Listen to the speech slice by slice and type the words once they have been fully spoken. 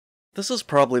This is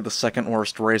probably the second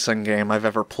worst racing game I've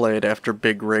ever played after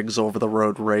Big Rigs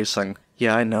Over-the-Road Racing.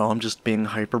 Yeah, I know, I'm just being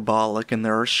hyperbolic, and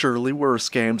there are surely worse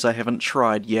games I haven't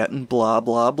tried yet, and blah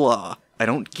blah blah. I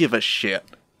don't give a shit.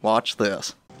 Watch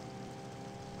this.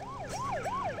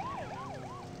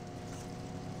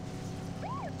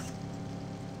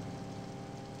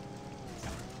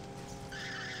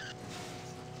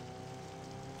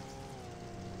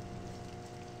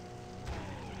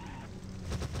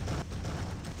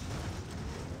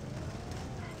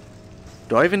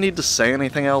 Do I even need to say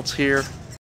anything else here?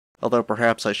 Although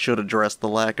perhaps I should address the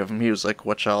lack of music,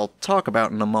 which I'll talk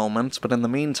about in a moment, but in the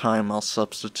meantime I'll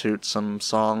substitute some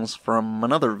songs from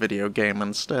another video game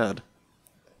instead.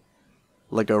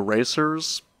 Lego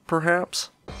Racers,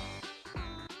 perhaps?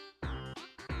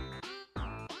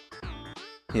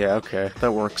 Yeah, okay,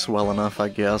 that works well enough, I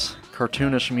guess.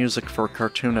 Cartoonish music for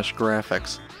cartoonish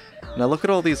graphics. Now look at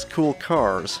all these cool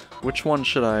cars. Which one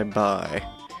should I buy?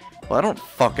 Well, I don't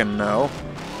fucking know.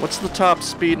 What's the top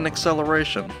speed and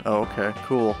acceleration? Oh, okay,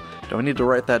 cool. Do I need to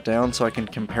write that down so I can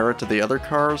compare it to the other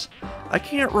cars? I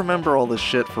can't remember all this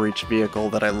shit for each vehicle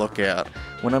that I look at.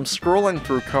 When I'm scrolling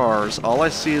through cars, all I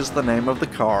see is the name of the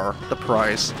car, the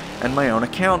price, and my own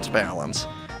account balance.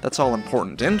 That's all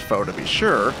important info to be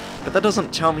sure, but that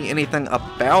doesn't tell me anything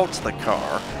about the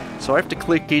car. So I have to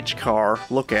click each car,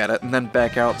 look at it, and then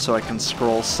back out so I can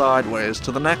scroll sideways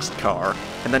to the next car,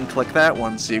 and then click that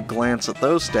one so you glance at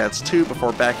those stats too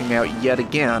before backing out yet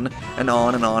again, and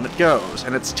on it goes.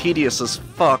 And it's tedious as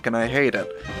fuck and I hate it.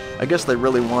 I guess they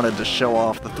really wanted to show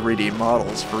off the 3D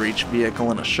models for each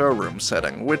vehicle in a showroom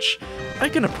setting, which I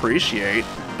can appreciate,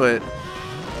 but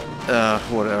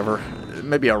whatever.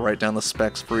 Maybe I'll write down the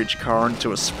specs for each car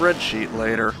into a spreadsheet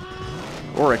later.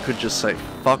 Or I could just say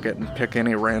fuck it and pick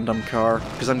any random car,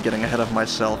 because I'm getting ahead of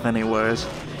myself anyways.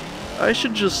 I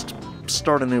should just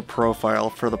start a new profile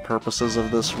for the purposes of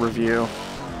this review.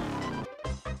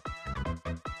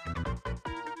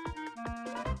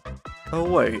 Oh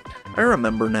wait, I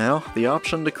remember now. The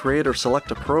option to create or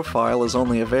select a profile is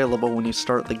only available when you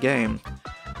start the game.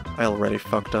 I already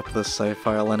fucked up this save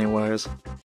file anyways.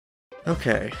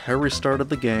 Okay, I restarted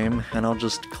the game, and I'll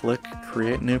just click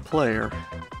Create New Player.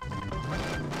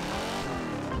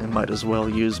 I might as well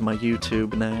use my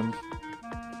YouTube name.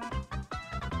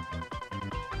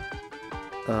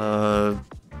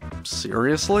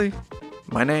 Seriously?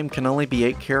 My name can only be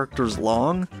 8 characters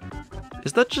long?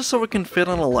 Is that just so it can fit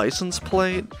on a license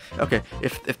plate? Okay,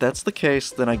 if that's the case,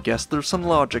 then I guess there's some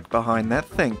logic behind that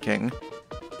thinking,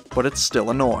 but it's still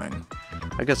annoying.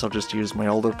 I guess I'll just use my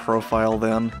older profile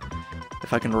then,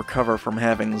 if I can recover from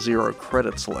having 0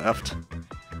 credits left.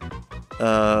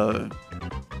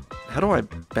 How do I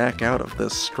back out of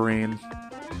this screen?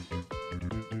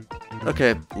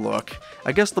 Okay, look.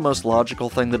 I guess the most logical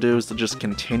thing to do is to just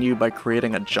continue by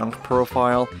creating a junk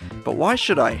profile, but why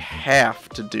should I have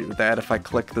to do that if I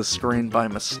click this screen by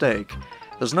mistake?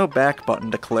 There's no back button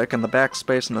to click, and the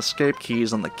backspace and escape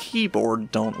keys on the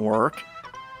keyboard don't work.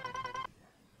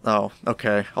 Oh,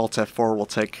 okay. Alt F4 will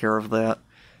take care of that.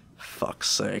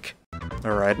 Fuck's sake.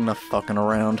 Alright, enough fucking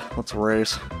around. Let's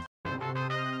race.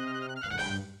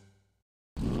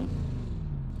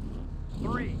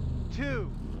 3,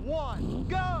 2, 1,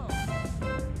 go!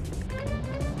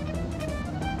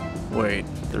 Wait,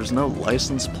 there's no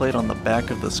license plate on the back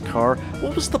of this car?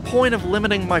 What was the point of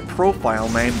limiting my profile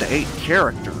name to 8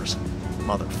 characters?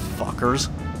 Motherfuckers.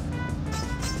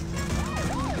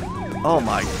 Oh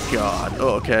my god.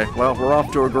 Oh, okay, well, we're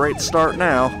off to a great start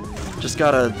now. Just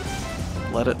gotta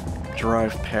let it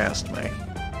drive past me.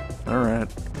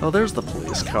 Alright. Oh, there's the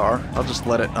police car. I'll just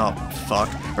let it... Oh, fuck.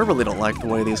 I really don't like the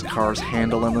way these cars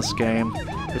handle in this game.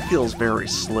 It feels very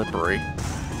slippery.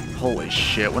 Holy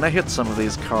shit, when I hit some of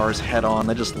these cars head-on,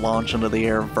 they just launch into the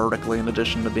air vertically in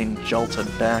addition to being jolted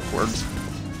backwards.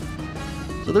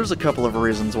 So there's a couple of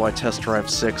reasons why Test Drive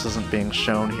 6 isn't being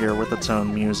shown here with its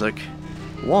own music.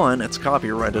 One, it's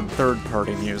copyrighted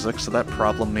third-party music, so that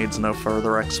problem needs no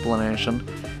further explanation.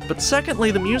 But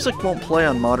secondly, the music won't play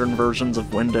on modern versions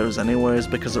of Windows anyways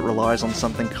because it relies on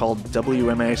something called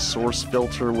WMA Source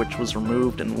Filter, which was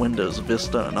removed in Windows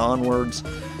Vista and onwards.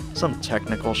 Some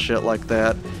technical shit like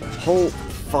that. Whole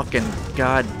fucking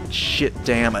god shit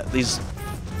damn it. These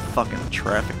fucking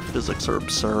traffic physics are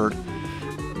absurd.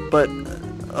 But,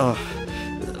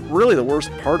 really the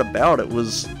worst part about it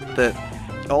was that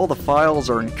all the files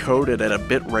are encoded at a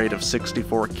bitrate of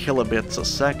 64 kilobits a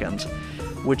second,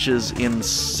 which is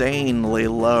insanely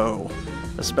low,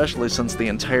 especially since the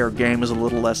entire game is a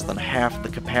little less than half the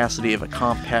capacity of a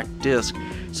compact disc,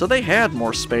 so they had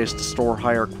more space to store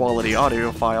higher quality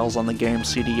audio files on the game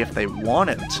CD if they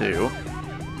wanted to.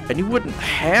 And you wouldn't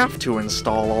have to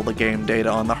install all the game data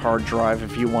on the hard drive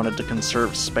if you wanted to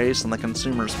conserve space on the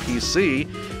consumer's PC,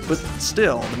 but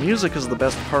still, the music is the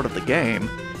best part of the game,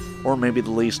 or maybe the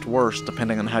least worst,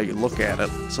 depending on how you look at it,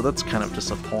 so that's kind of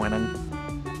disappointing.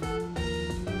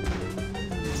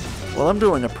 Well, I'm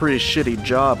doing a pretty shitty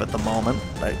job at the moment.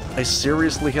 I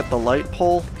seriously hit the light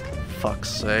pole? Fuck's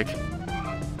sake.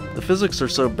 The physics are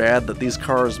so bad that these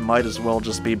cars might as well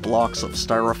just be blocks of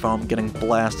styrofoam getting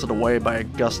blasted away by a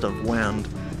gust of wind.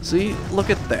 See? Look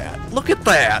at that. Look at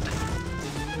that!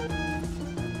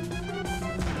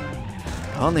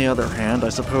 On the other hand, I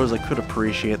suppose I could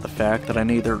appreciate the fact that I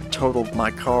neither totaled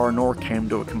my car nor came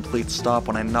to a complete stop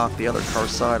when I knocked the other car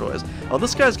sideways. Oh,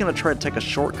 this guy's gonna try to take a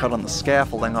shortcut on the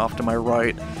scaffolding off to my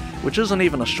right, which isn't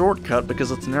even a shortcut because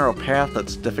it's a narrow path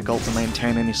that's difficult to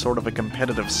maintain any sort of a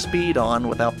competitive speed on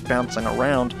without bouncing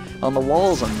around on the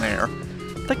walls in there.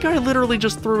 That guy literally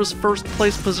just threw his first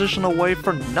place position away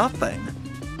for nothing.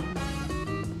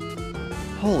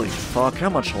 Holy fuck, how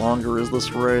much longer is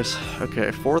this race? Okay,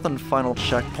 fourth and final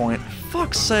checkpoint.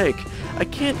 Fuck's sake! I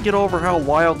can't get over how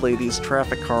wildly these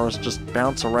traffic cars just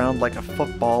bounce around like a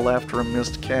football after a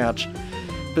missed catch.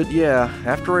 But yeah,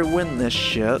 after I win this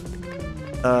shit...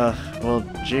 well,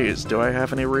 geez, do I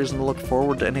have any reason to look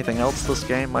forward to anything else this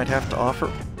game might have to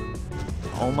offer?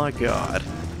 Oh my god.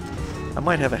 I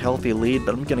might have a healthy lead,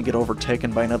 but I'm gonna get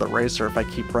overtaken by another racer if I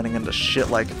keep running into shit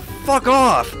like... Fuck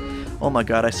off! Oh my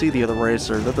god, I see the other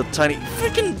racer. They're the tiny...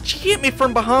 Freaking hit me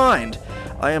from behind!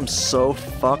 I am so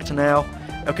fucked now.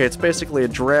 Okay, it's basically a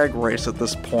drag race at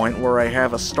this point where I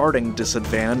have a starting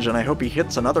disadvantage and I hope he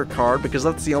hits another car because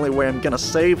that's the only way I'm gonna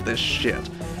save this shit.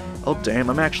 Oh damn,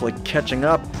 I'm actually catching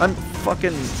up. I'm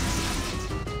fucking...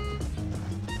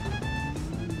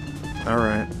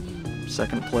 Alright.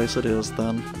 Second place it is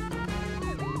then.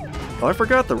 Oh, I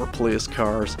forgot there were police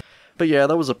cars. But yeah,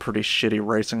 that was a pretty shitty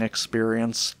racing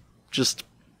experience. Just,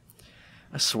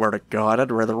 I swear to God,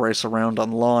 I'd rather race around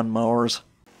on lawnmowers.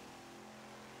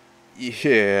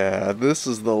 Yeah, this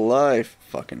is the life.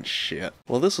 Fucking shit.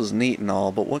 Well, this is neat and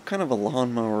all, but what kind of a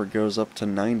lawnmower goes up to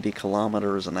 90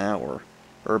 kilometers an hour?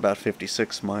 Or about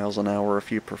 56 miles an hour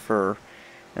if you prefer.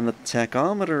 And the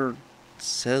tachometer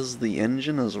says the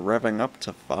engine is revving up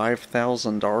to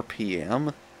 5,000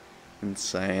 RPM?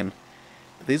 Insane.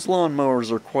 These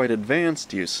lawnmowers are quite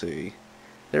advanced, you see.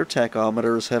 Their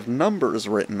tachometers have numbers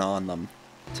written on them.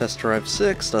 Test Drive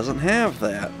 6 doesn't have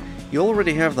that. You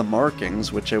already have the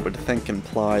markings, which I would think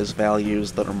implies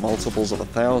values that are multiples of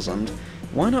 1,000.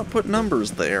 Why not put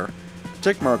numbers there?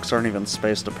 Tick marks aren't even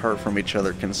spaced apart from each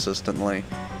other consistently.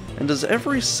 And does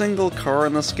every single car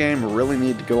in this game really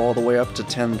need to go all the way up to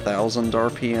 10,000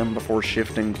 RPM before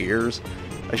shifting gears?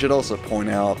 I should also point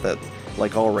out that,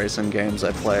 like all racing games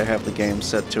I play, I have the game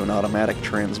set to an automatic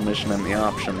transmission in the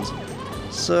options.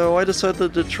 So I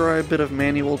decided to try a bit of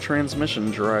manual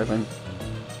transmission driving.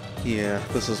 Yeah,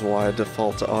 this is why I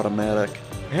default to automatic.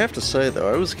 I have to say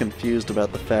though, I was confused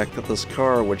about the fact that this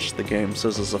car, which the game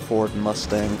says is a Ford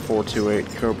Mustang 428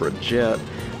 Cobra Jet,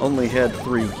 only had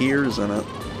 3 gears in it.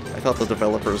 I thought the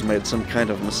developers made some kind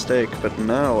of mistake, but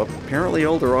no, apparently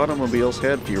older automobiles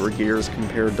had fewer gears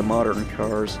compared to modern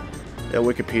cars.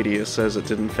 Wikipedia says it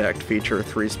did in fact feature a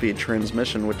 3-speed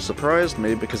transmission, which surprised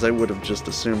me because I would have just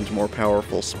assumed more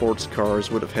powerful sports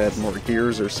cars would have had more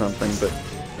gears or something, but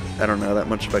I don't know that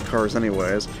much about cars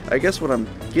anyways. I guess what I'm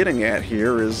getting at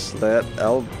here is that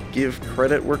I'll give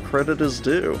credit where credit is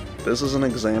due. This is an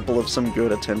example of some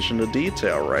good attention to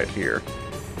detail right here.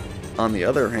 On the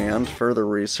other hand, further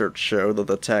research showed that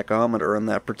the tachometer in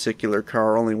that particular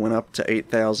car only went up to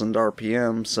 8,000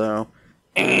 RPM, so...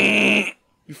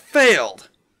 You failed!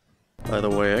 By the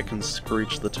way, I can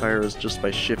screech the tires just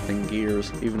by shifting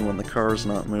gears, even when the car's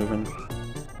not moving.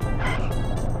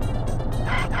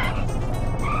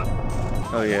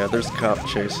 Oh yeah, there's cop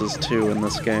chases too in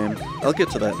this game. I'll get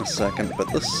to that in a second,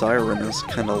 but this siren is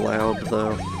kinda loud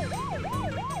though.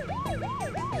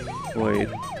 Wait,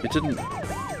 it didn't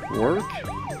work?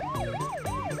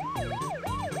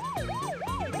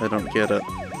 I don't get it.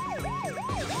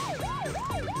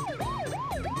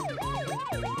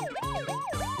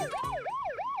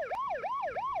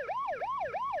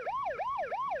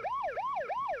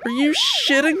 Are you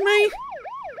shitting me?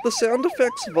 The sound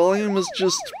effects volume is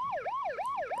just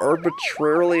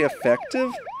arbitrarily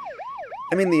effective?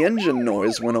 I mean, the engine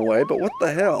noise went away, but what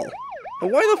the hell?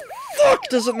 And why the fuck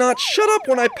does it not shut up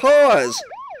when I pause?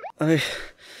 I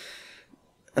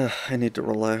need to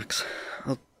relax.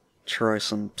 I'll try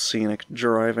some scenic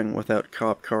driving without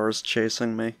cop cars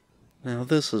chasing me. Now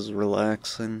this is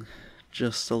relaxing.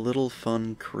 Just a little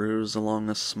fun cruise along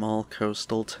a small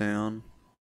coastal town.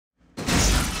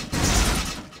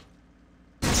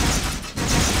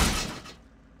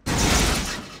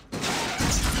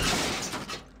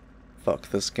 Fuck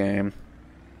this game.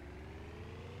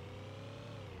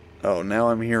 Oh, now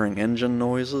I'm hearing engine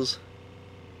noises?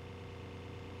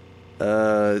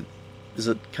 Is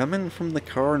it coming from the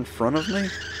car in front of me?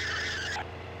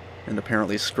 And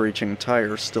apparently screeching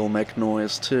tires still make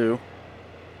noise too.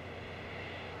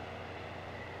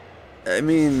 I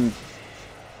mean,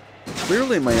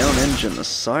 clearly my own engine is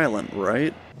silent,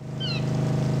 right?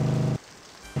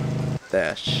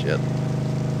 Ah, shit.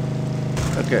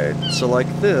 Okay, so like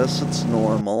this, it's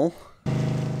normal.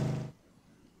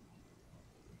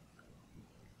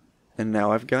 And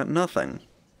now I've got nothing.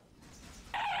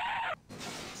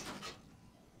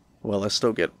 Well, I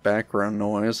still get background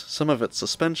noise. Some of it's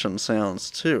suspension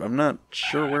sounds, too. I'm not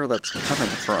sure where that's coming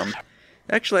from.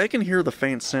 Actually, I can hear the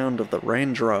faint sound of the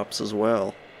raindrops as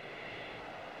well.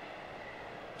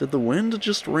 Did the wind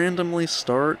just randomly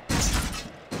start?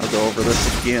 I'll go over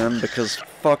this again, because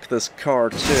fuck this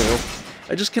car, too.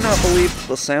 I just cannot believe that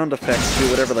the sound effects do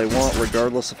whatever they want,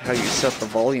 regardless of how you set the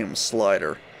volume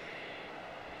slider.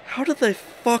 How did they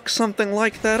fuck something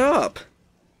like that up?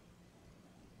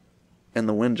 And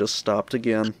the wind just stopped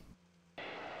again.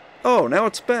 Oh, now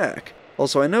it's back!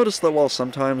 Also, I noticed that while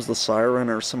sometimes the siren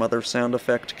or some other sound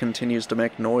effect continues to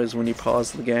make noise when you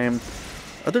pause the game,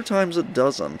 other times it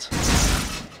doesn't.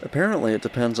 Apparently it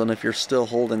depends on if you're still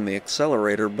holding the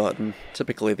accelerator button,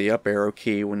 typically the up arrow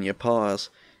key, when you pause.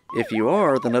 If you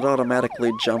are, then it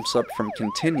automatically jumps up from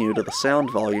continue to the sound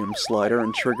volume slider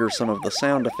and triggers some of the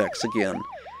sound effects again.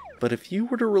 But if you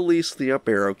were to release the up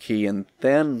arrow key and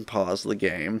then pause the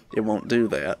game, it won't do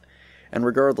that. And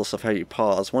regardless of how you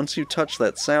pause, once you touch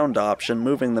that sound option,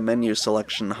 moving the menu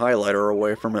selection highlighter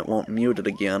away from it won't mute it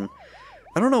again.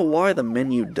 I don't know why the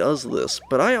menu does this,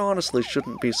 but I honestly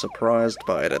shouldn't be surprised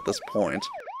by it at this point.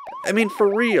 I mean,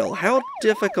 for real, how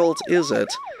difficult is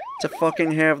it to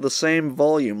fucking have the same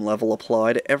volume level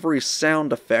applied to every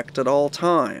sound effect at all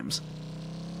times?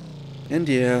 And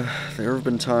yeah, there have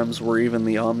been times where even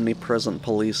the omnipresent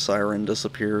police siren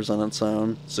disappears on its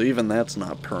own, so even that's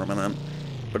not permanent.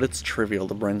 But it's trivial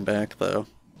to bring back, though.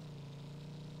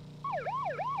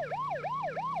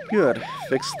 Good,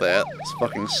 fixed that. This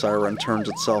fucking siren turns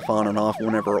itself on and off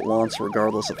whenever it wants,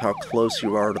 regardless of how close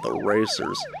you are to the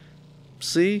racers.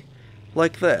 See?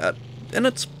 Like that. And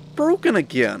it's broken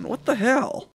again! What the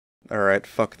hell? Alright,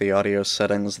 fuck the audio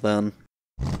settings then.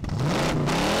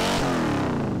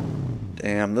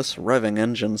 Damn, this revving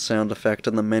engine sound effect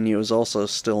in the menu is also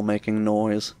still making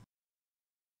noise.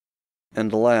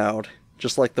 And loud.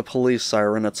 Just like the police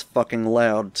siren, it's fucking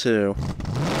loud, too.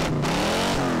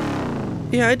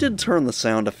 Yeah, I did turn the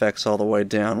sound effects all the way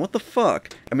down. What the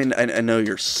fuck? I mean, I know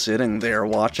you're sitting there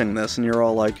watching this, and you're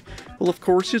all like, well, of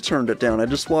course you turned it down, I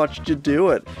just watched you do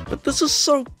it. But this is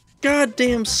so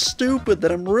goddamn stupid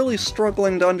that I'm really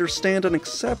struggling to understand and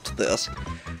accept this.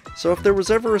 So if there was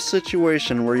ever a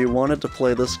situation where you wanted to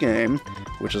play this game,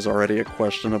 which is already a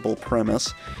questionable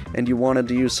premise, and you wanted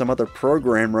to use some other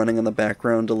program running in the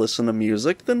background to listen to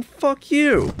music, then fuck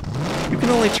you! You can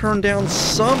only turn down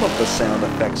some of the sound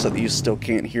effects so that you still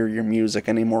can't hear your music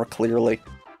any more clearly.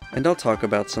 And I'll talk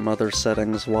about some other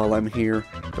settings while I'm here.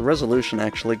 The resolution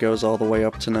actually goes all the way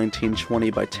up to 1920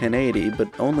 by 1080, but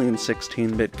only in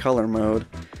 16-bit color mode.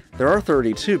 There are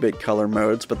 32-bit color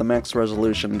modes, but the max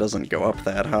resolution doesn't go up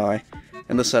that high.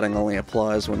 And the setting only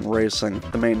applies when racing.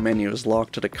 The main menu is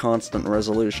locked at a constant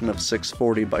resolution of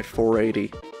 640 by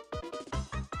 480.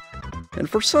 And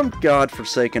for some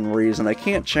godforsaken reason, I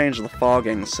can't change the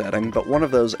fogging setting, but one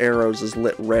of those arrows is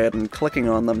lit red, and clicking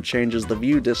on them changes the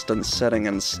view distance setting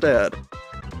instead.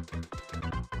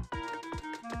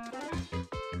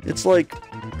 It's like,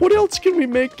 what else can we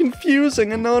make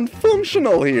confusing and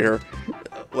non-functional here?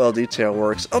 Well, detail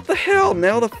works. Oh, the hell!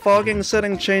 Now the fogging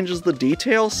setting changes the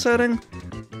detail setting?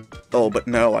 Oh, but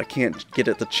no, I can't get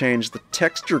it to change the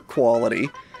texture quality.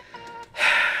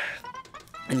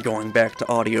 And going back to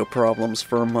audio problems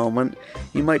for a moment,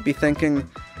 you might be thinking,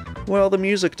 well, the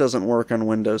music doesn't work on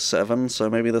Windows 7, so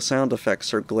maybe the sound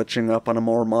effects are glitching up on a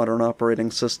more modern operating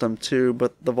system too,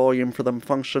 but the volume for them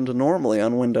functioned normally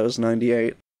on Windows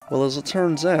 98. Well, as it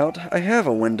turns out, I have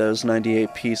a Windows 98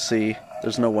 PC.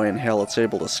 There's no way in hell it's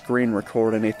able to screen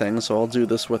record anything, so I'll do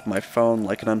this with my phone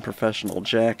like an unprofessional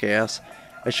jackass.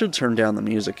 I should turn down the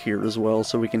music here as well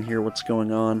so we can hear what's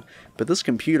going on, but this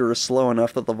computer is slow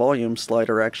enough that the volume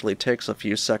slider actually takes a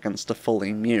few seconds to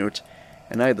fully mute,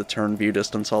 and I had to turn view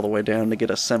distance all the way down to get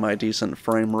a semi-decent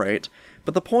frame rate.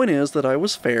 But the point is that I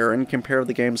was fair and compared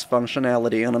the game's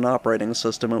functionality on an operating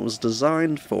system it was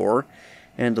designed for,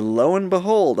 and lo and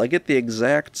behold, I get the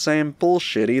exact same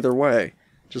bullshit either way.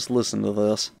 Just listen to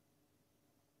this.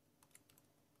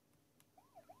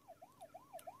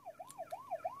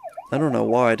 I don't know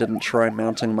why I didn't try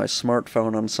mounting my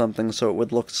smartphone on something so it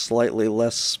would look slightly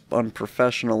less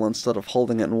unprofessional instead of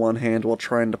holding it in one hand while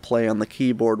trying to play on the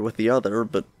keyboard with the other,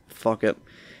 but fuck it.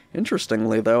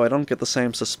 Interestingly, though, I don't get the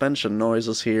same suspension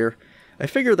noises here. I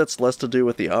figure that's less to do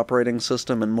with the operating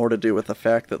system and more to do with the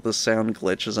fact that the sound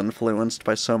glitch is influenced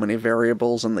by so many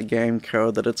variables in the game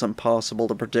code that it's impossible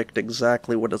to predict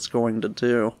exactly what it's going to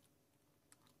do.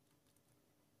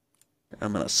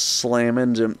 I'm gonna slam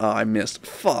into him. Oh, I missed.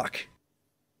 Fuck!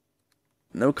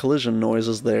 No collision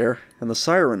noises there, and the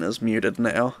siren is muted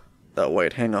now. Oh,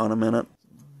 wait, hang on a minute.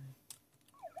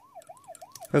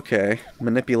 Okay,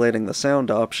 manipulating the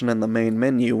sound option in the main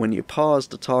menu when you pause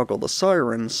to toggle the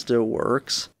siren still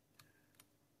works.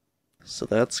 So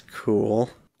that's cool.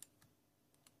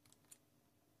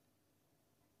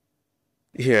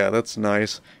 Yeah, that's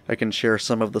nice. I can share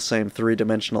some of the same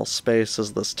three-dimensional space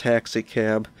as this taxi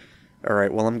cab.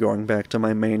 Alright, well I'm going back to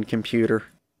my main computer.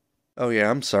 Oh yeah,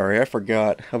 I'm sorry, I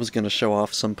forgot. I was gonna show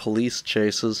off some police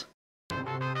chases.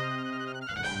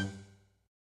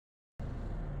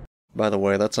 By the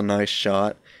way, that's a nice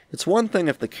shot. It's one thing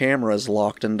if the camera is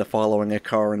locked into following a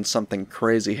car and something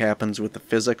crazy happens with the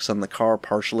physics and the car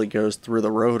partially goes through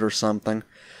the road or something.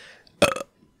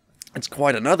 It's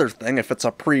quite another thing if it's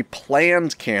a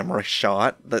pre-planned camera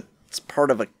shot that's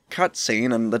part of a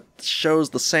cutscene and that shows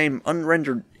the same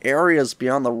unrendered areas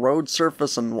beyond the road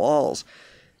surface and walls.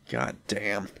 God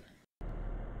damn.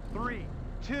 3,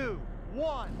 2,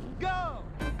 1, go!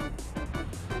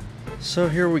 So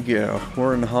here we go.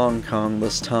 We're in Hong Kong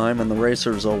this time, and the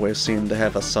racers always seem to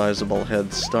have a sizable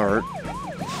head start.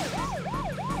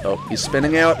 Oh, he's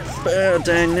spinning out.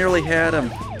 Dang, nearly had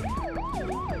him.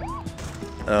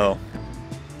 Oh.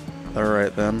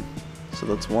 Alright then. So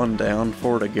that's one down,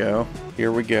 4 to go.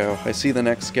 Here we go. I see the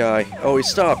next guy. Oh, he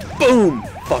stopped. Boom!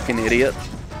 Fucking idiot.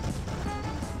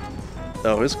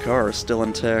 Oh, his car is still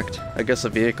intact. I guess a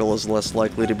vehicle is less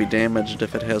likely to be damaged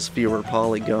if it has fewer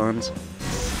polygons.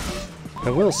 I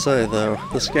will say, though,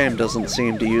 this game doesn't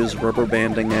seem to use rubber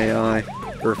banding AI.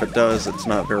 Or if it does, it's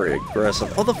not very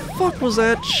aggressive. Oh, the fuck was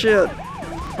that shit?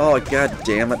 Oh, god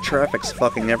damn it, traffic's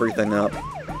fucking everything up.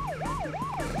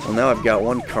 Well, now I've got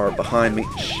one car behind me.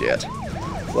 Shit.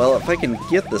 Well, if I can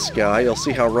get this guy, you'll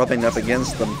see how rubbing up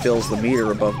against them fills the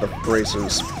meter above the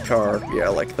racer's car. Yeah,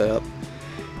 like that.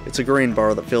 It's a green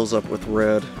bar that fills up with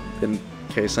red, in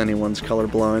case anyone's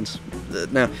colorblind.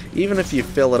 Now, even if you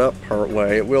fill it up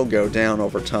partway, it will go down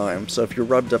over time, so if you're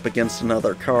rubbed up against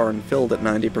another car and filled it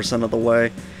 90% of the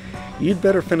way, you'd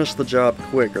better finish the job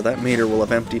quick, or that meter will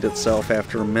have emptied itself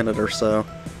after a minute or so.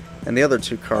 And the other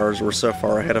two cars were so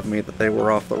far ahead of me that they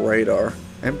were off the radar.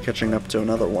 I'm catching up to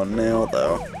another one now,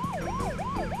 though.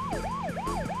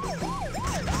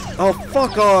 Oh,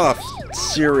 fuck off!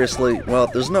 Seriously, well,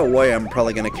 there's no way I'm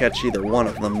probably gonna catch either one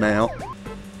of them now.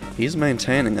 He's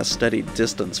maintaining a steady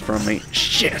distance from me.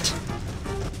 Shit!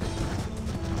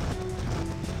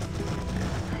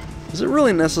 Is it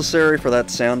really necessary for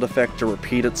that sound effect to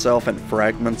repeat itself in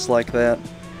fragments like that?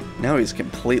 Now he's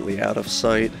completely out of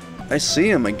sight. I see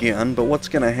him again, but what's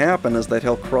gonna happen is that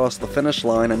he'll cross the finish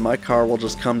line and my car will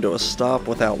just come to a stop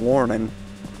without warning.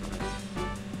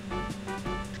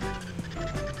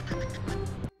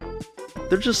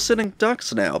 They're just sitting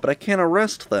ducks now, but I can't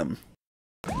arrest them.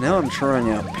 Now I'm trying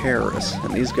out Paris,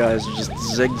 and these guys are just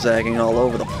zigzagging all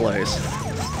over the place.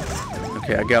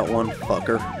 Okay, I got one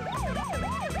fucker.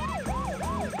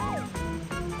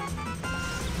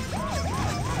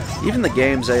 Even the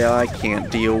game's AI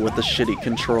can't deal with the shitty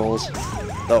controls.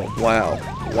 Oh, wow.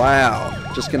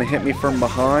 Wow. Just gonna hit me from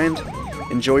behind?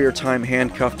 Enjoy your time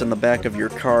handcuffed in the back of your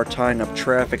car, tying up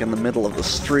traffic in the middle of the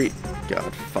street.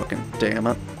 God fucking damn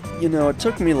it. You know, it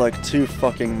took me like 2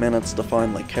 fucking minutes to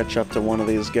finally catch up to one of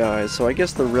these guys, so I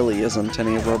guess there really isn't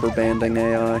any rubber banding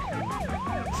AI.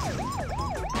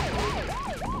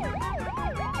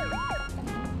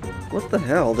 What the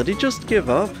hell? Did he just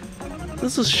give up?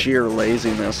 This is sheer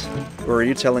laziness. Or are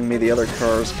you telling me the other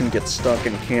cars can get stuck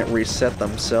and can't reset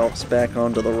themselves back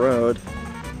onto the road?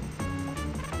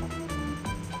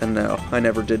 And no, I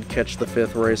never did catch the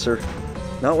 5th racer.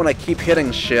 Not when I keep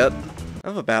hitting shit.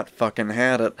 I've about fucking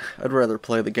had it. I'd rather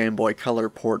play the Game Boy Color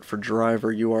port for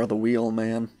Driver You Are the Wheel,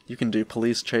 man. You can do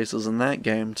police chases in that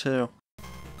game, too.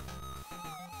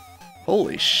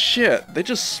 Holy shit, they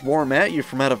just swarm at you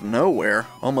from out of nowhere.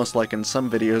 Almost like in some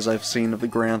videos I've seen of the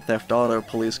Grand Theft Auto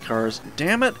police cars.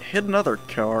 Damn it, hit another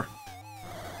car.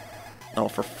 Oh,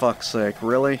 for fuck's sake,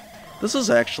 really? This is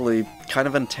actually kind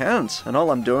of intense, and all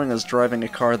I'm doing is driving a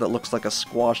car that looks like a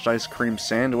squashed ice cream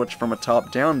sandwich from a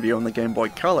top-down view on the Game Boy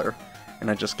Color. And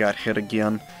I just got hit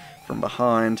again. from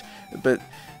behind, but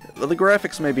the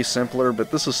graphics may be simpler,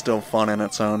 but this is still fun in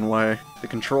its own way. The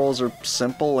controls are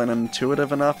simple and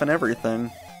intuitive enough and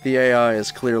everything. The AI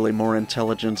is clearly more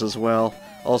intelligent as well.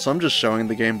 Also, I'm just showing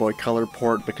the Game Boy Color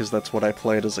port because that's what I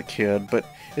played as a kid, but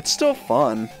it's still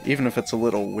fun, even if it's a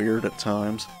little weird at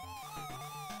times.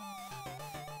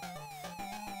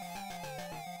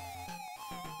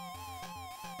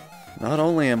 Not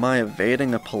only am I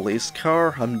evading a police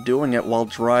car, I'm doing it while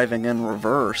driving in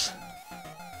reverse.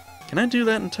 Can I do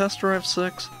that in Test Drive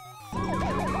 6?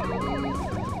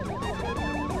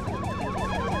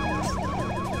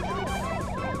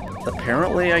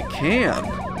 Apparently I can.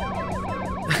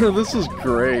 This is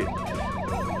great.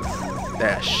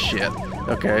 Ah, shit.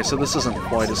 Okay, so this isn't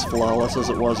quite as flawless as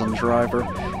it was in Driver.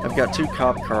 I've got 2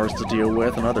 cop cars to deal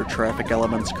with, and other traffic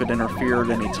elements could interfere at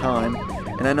any time.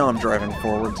 And I know I'm driving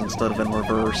forwards instead of in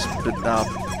reverse, but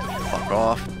fuck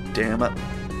off, damn it.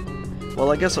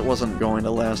 Well, I guess it wasn't going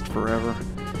to last forever.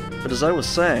 But as I was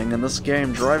saying, in this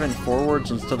game, driving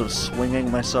forwards instead of swinging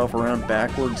myself around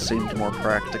backwards seemed more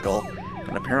practical.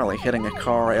 And apparently hitting a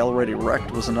car I already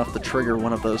wrecked was enough to trigger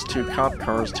one of those 2 cop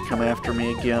cars to come after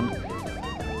me again.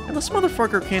 And this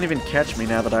motherfucker can't even catch me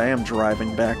now that I am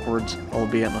driving backwards,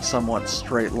 albeit in a somewhat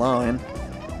straight line.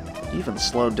 He even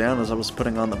slowed down as I was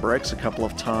putting on the brakes a couple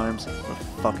of times. What a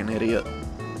fucking idiot.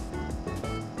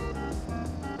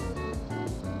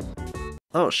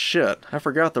 Oh shit, I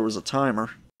forgot there was a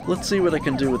timer. Let's see what I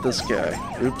can do with this guy.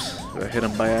 Oops, I hit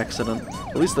him by accident.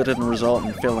 At least that didn't result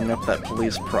in filling up that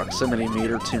police proximity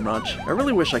meter too much. I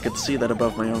really wish I could see that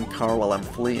above my own car while I'm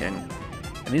fleeing.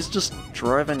 And he's just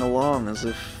driving along as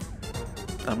if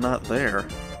I'm not there.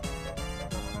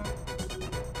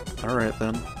 Alright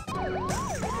then.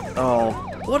 Oh,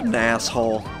 what an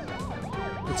asshole.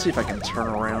 Let's see if I can turn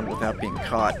around without being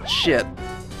caught. Shit.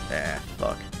 Ah,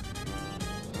 fuck.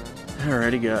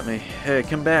 Alright, he got me. Hey,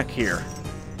 come back here.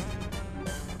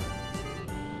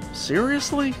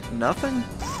 Seriously? Nothing?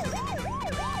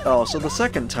 Oh, so the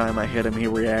second time I hit him he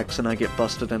reacts and I get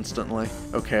busted instantly.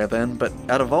 Okay then, but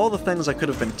out of all the things I could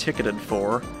have been ticketed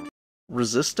for,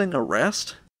 resisting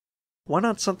arrest? Why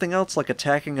not something else like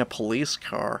attacking a police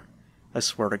car? I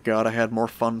swear to God I had more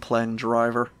fun playing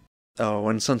Driver. Oh,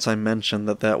 and since I mentioned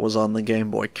that that was on the Game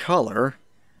Boy Color,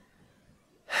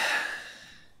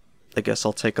 I guess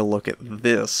I'll take a look at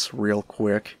this real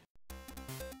quick.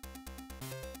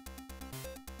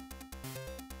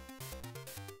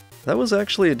 That was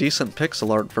actually a decent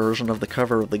pixel art version of the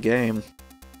cover of the game.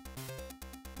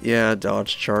 Yeah,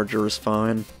 Dodge Charger is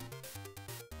fine.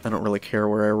 I don't really care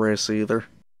where I race either.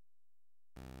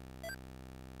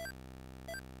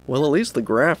 Well, at least the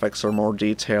graphics are more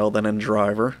detailed than in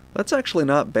Driver. That's actually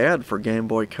not bad for Game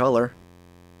Boy Color.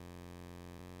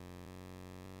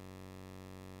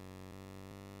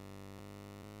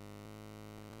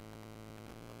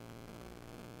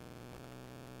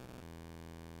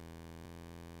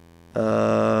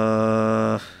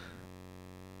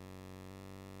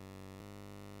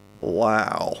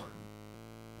 Wow.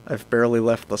 I've barely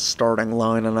left the starting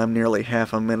line and I'm nearly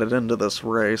half a minute into this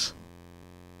race.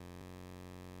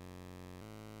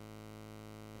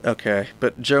 Okay,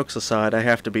 but jokes aside, I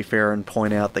have to be fair and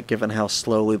point out that given how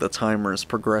slowly the timer is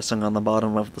progressing on the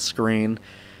bottom of the screen,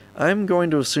 I'm going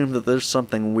to assume that there's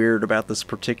something weird about this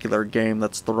particular game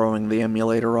that's throwing the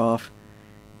emulator off.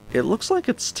 It looks like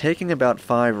it's taking about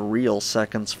 5 real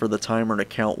seconds for the timer to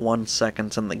count 1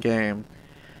 second in the game.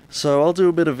 So I'll do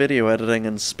a bit of video editing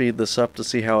and speed this up to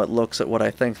see how it looks at what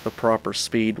I think the proper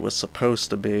speed was supposed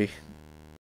to be.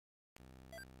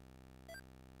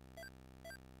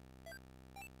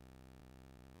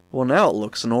 Well, now it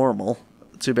looks normal.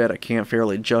 Too bad I can't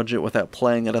fairly judge it without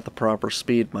playing it at the proper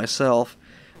speed myself.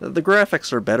 The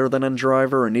graphics are better than in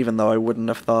Driver, and even though I wouldn't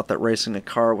have thought that racing a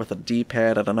car with a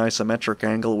D-pad at an isometric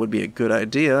angle would be a good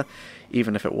idea,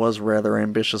 even if it was rather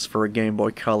ambitious for a Game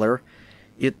Boy Color,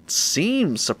 it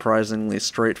seems surprisingly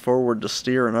straightforward to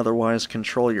steer and otherwise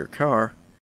control your car.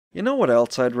 You know what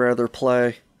else I'd rather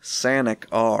play? Sonic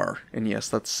R. And yes,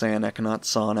 that's Sonic, not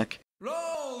Sonic.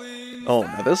 Oh,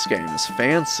 now this game is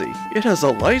fancy. It has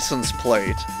a license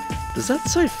plate. Does that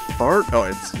say fart? Oh,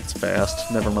 it's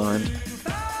fast. Never mind.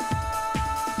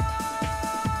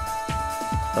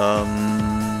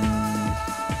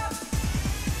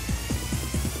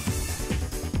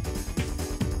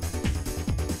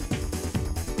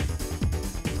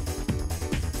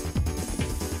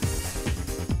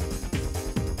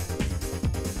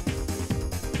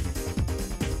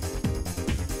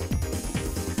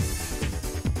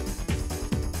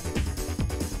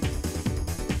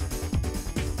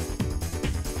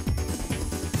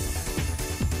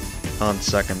 On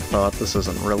second thought, this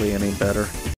isn't really any better.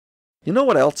 You know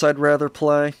what else I'd rather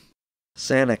play?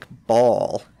 Sonic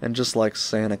Ball. And just like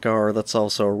Sonic R, that's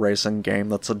also a racing game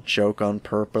that's a joke on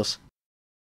purpose.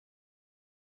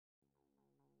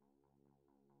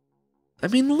 I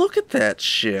mean, look at that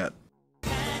shit.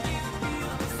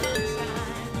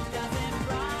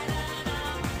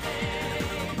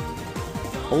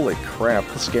 Holy crap,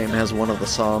 this game has one of the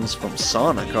songs from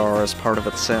Sonic R as part of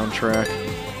its soundtrack.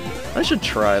 I should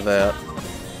try that.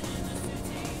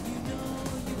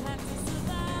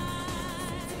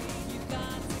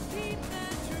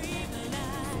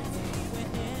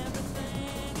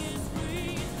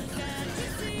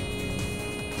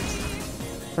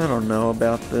 I don't know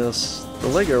about this. The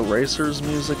Lego Racers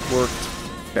music worked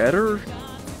better?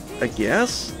 I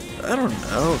guess? I don't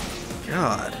know.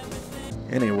 God.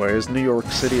 Anyways, New York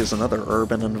City is another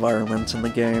urban environment in the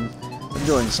game. I'm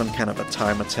doing some kind of a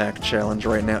time attack challenge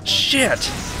right now. Shit!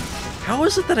 How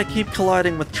is it that I keep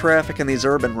colliding with traffic in these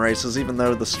urban races even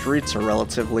though the streets are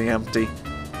relatively empty?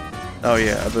 Oh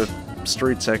yeah, the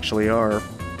streets actually are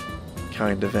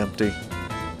kind of empty.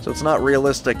 So it's not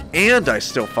realistic, and I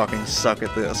still fucking suck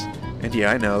at this. And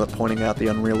yeah, I know that pointing out the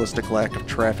unrealistic lack of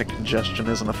traffic congestion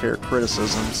isn't a fair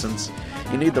criticism, since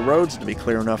you need the roads to be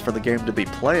clear enough for the game to be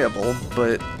playable,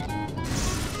 but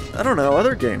I don't know,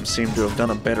 other games seem to have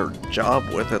done a better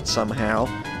job with it somehow.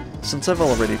 Since I've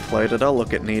already played it, I'll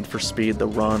look at Need for Speed The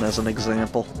Run as an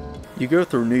example. You go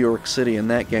through New York City in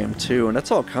that game too, and it's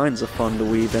all kinds of fun to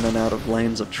weave in and out of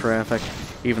lanes of traffic,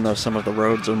 even though some of the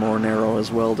roads are more narrow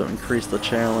as well to increase the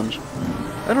challenge.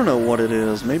 I don't know what it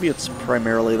is, maybe it's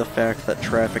primarily the fact that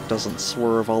traffic doesn't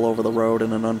swerve all over the road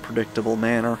in an unpredictable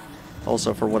manner.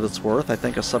 Also, for what it's worth, I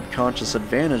think a subconscious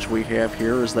advantage we have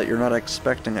here is that you're not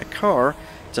expecting a car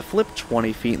to flip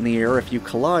 20 feet in the air if you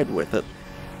collide with it.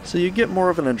 So you get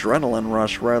more of an adrenaline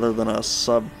rush rather than a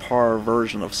subpar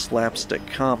version of slapstick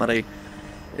comedy.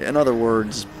 In other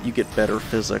words, you get better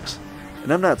physics.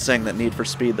 And I'm not saying that Need for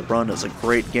Speed The Run is a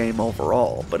great game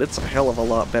overall, but it's a hell of a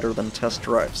lot better than Test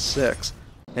Drive 6.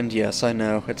 And yes, I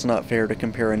know, it's not fair to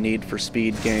compare a Need for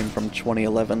Speed game from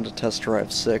 2011 to Test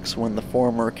Drive 6 when the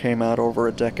former came out over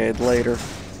a decade later.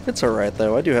 It's alright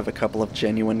though, I do have a couple of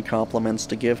genuine compliments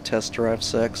to give Test Drive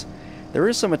 6. There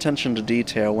is some attention to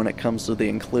detail when it comes to the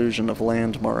inclusion of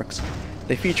landmarks.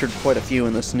 They featured quite a few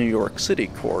in this New York City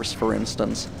course, for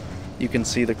instance. You can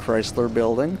see the Chrysler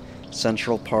Building,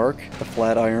 Central Park, the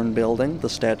Flatiron Building, the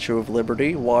Statue of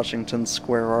Liberty, Washington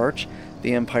Square Arch,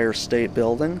 the Empire State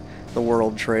Building, the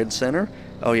World Trade Center.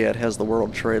 Oh yeah, it has the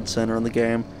World Trade Center in the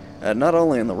game. Not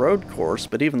only in the road course,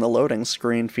 but even the loading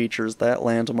screen features that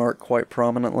landmark quite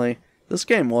prominently. This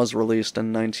game was released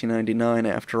in 1999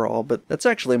 after all, but that's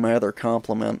actually my other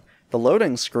compliment. The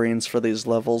loading screens for these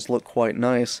levels look quite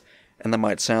nice, and that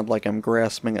might sound like I'm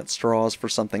grasping at straws for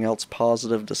something else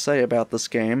positive to say about this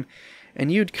game,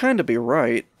 and you'd kinda be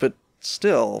right, but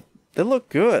still, they look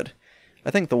good.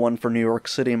 I think the one for New York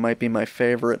City might be my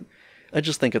favorite. I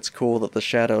just think it's cool that the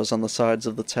shadows on the sides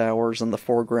of the towers and the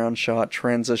foreground shot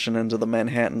transition into the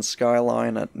Manhattan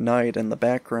skyline at night in the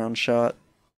background shot.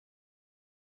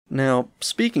 Now,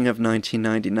 speaking of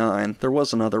 1999, there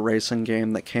was another racing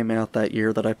game that came out that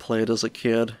year that I played as a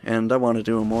kid, and I want to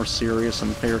do a more serious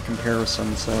and fair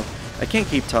comparison, so I can't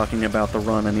keep talking about The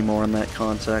Run anymore in that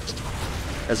context.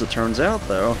 As it turns out,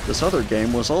 though, this other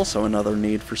game was also another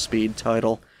Need for Speed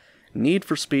title. Need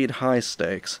for Speed High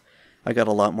Stakes. I got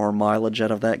a lot more mileage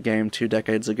out of that game 2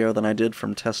 decades ago than I did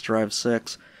from Test Drive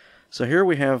 6. So here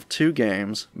we have 2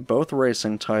 games, both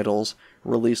racing titles,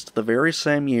 released the very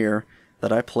same year,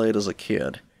 that I played as a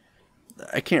kid.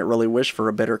 I can't really wish for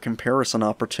a better comparison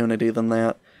opportunity than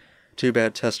that. Too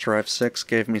bad Test Drive 6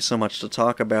 gave me so much to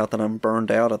talk about that I'm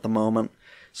burned out at the moment,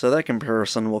 so that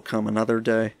comparison will come another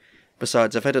day.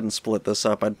 Besides, if I didn't split this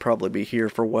up, I'd probably be here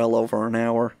for well over an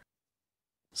hour.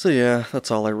 So yeah, that's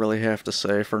all I really have to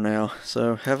say for now.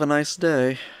 So have a nice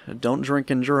day, don't drink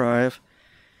and drive,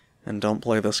 and don't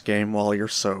play this game while you're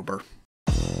sober.